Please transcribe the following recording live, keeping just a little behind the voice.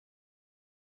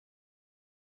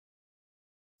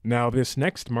Now, this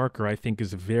next marker I think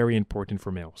is very important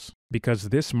for males because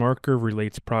this marker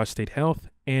relates prostate health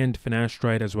and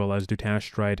finasteride as well as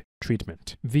dutasteride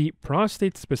treatment. The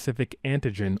prostate-specific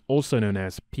antigen, also known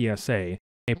as PSA,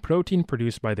 a protein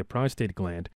produced by the prostate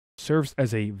gland, serves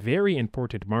as a very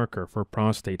important marker for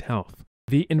prostate health.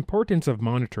 The importance of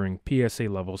monitoring PSA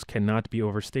levels cannot be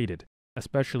overstated,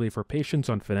 especially for patients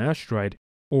on finasteride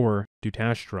or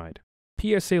dutasteride.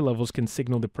 PSA levels can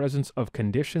signal the presence of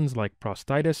conditions like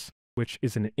prostatitis, which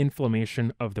is an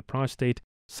inflammation of the prostate,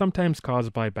 sometimes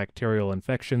caused by bacterial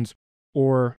infections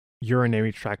or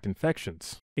urinary tract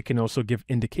infections. It can also give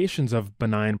indications of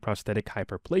benign prostatic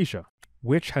hyperplasia,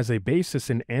 which has a basis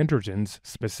in androgens,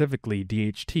 specifically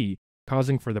DHT,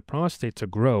 causing for the prostate to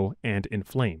grow and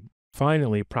inflame.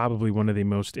 Finally, probably one of the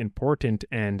most important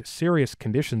and serious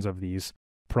conditions of these,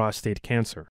 prostate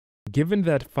cancer. Given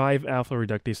that 5-alpha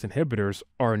reductase inhibitors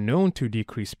are known to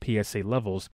decrease PSA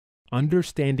levels,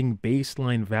 understanding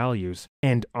baseline values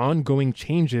and ongoing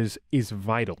changes is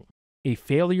vital. A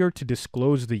failure to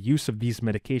disclose the use of these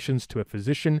medications to a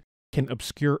physician can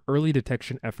obscure early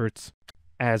detection efforts,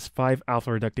 as 5-alpha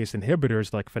reductase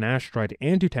inhibitors like finasteride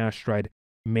and dutasteride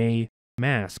may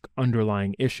mask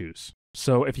underlying issues.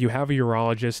 So if you have a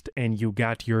urologist and you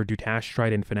got your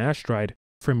dutasteride and finasteride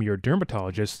from your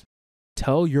dermatologist,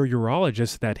 tell your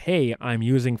urologist that, hey, I'm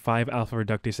using 5-alpha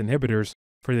reductase inhibitors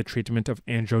for the treatment of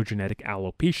androgenetic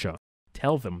alopecia.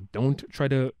 Tell them. Don't try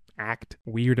to act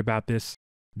weird about this.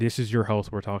 This is your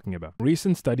health we're talking about.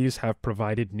 Recent studies have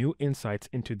provided new insights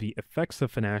into the effects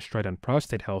of finasteride on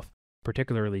prostate health,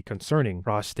 particularly concerning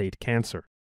prostate cancer.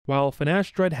 While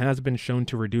finasteride has been shown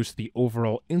to reduce the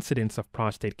overall incidence of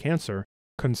prostate cancer,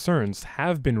 concerns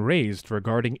have been raised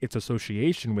regarding its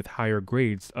association with higher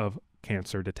grades of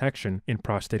cancer detection in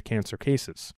prostate cancer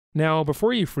cases. Now,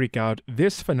 before you freak out,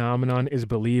 this phenomenon is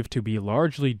believed to be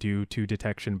largely due to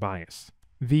detection bias.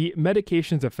 The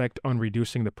medication's effect on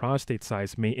reducing the prostate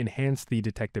size may enhance the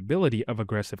detectability of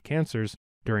aggressive cancers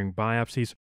during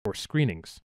biopsies or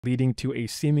screenings, leading to a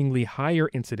seemingly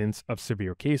higher incidence of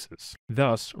severe cases.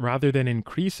 Thus, rather than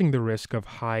increasing the risk of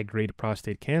high-grade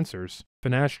prostate cancers,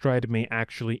 finasteride may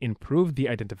actually improve the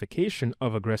identification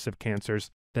of aggressive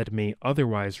cancers that may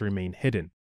otherwise remain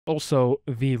hidden. Also,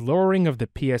 the lowering of the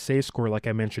PSA score, like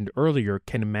I mentioned earlier,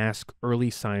 can mask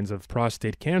early signs of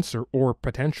prostate cancer or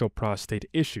potential prostate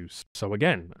issues. So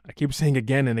again, I keep saying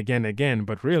again and again and again,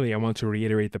 but really I want to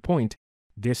reiterate the point.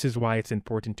 This is why it's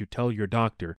important to tell your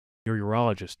doctor, your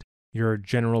urologist, your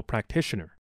general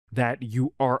practitioner, that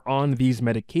you are on these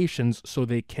medications so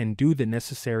they can do the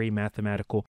necessary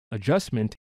mathematical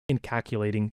adjustment in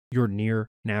calculating your near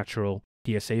natural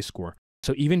PSA score.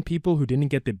 So even people who didn't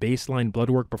get the baseline blood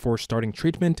work before starting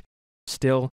treatment,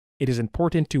 still, it is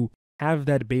important to have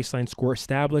that baseline score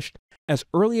established as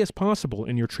early as possible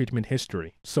in your treatment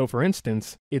history. So for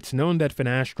instance, it's known that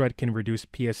finasteride can reduce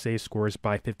PSA scores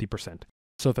by 50%.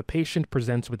 So if a patient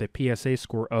presents with a PSA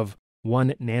score of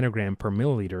 1 nanogram per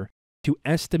milliliter, to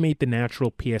estimate the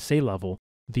natural PSA level,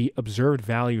 the observed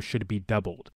value should be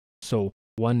doubled. So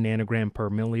 1 nanogram per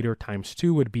milliliter times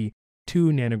 2 would be 2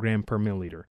 nanogram per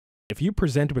milliliter. If you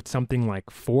present with something like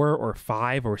 4 or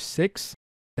 5 or 6,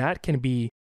 that can be,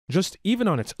 just even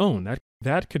on its own,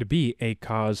 that could be a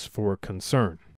cause for concern.